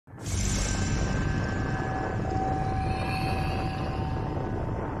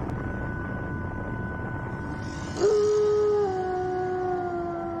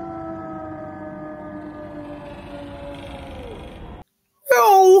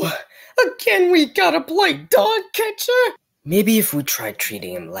Again, we gotta play dog catcher? Maybe if we tried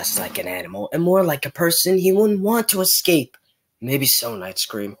treating him less like an animal and more like a person, he wouldn't want to escape. Maybe so,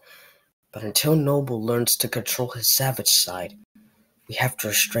 Nightscream. But until Noble learns to control his savage side, we have to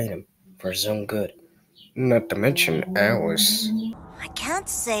restrain him for his own good. Not to mention ours. I can't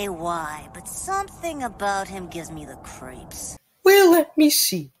say why, but something about him gives me the creeps. Well, let me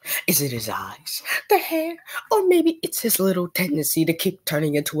see. Is it his eyes, the hair, or maybe it's his little tendency to keep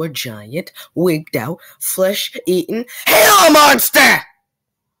turning into a giant, wigged out, flesh-eating hell monster?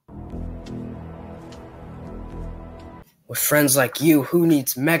 With friends like you, who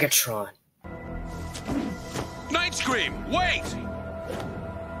needs Megatron? Nightscream, wait!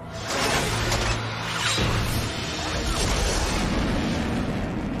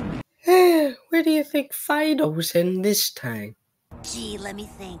 Where do you think Fido's in this time? Gee, let me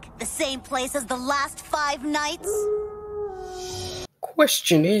think. The same place as the last 5 nights?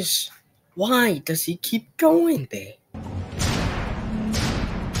 Question is, why does he keep going there?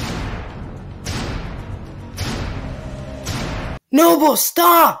 Noble,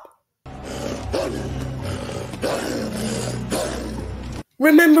 stop!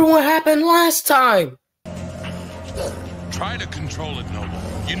 Remember what happened last time! Try to control it, Noble.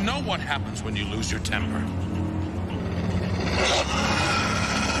 You know what happens when you lose your temper.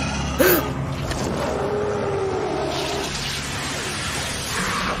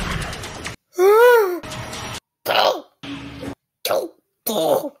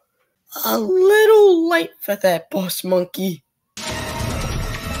 A little late for that, boss monkey.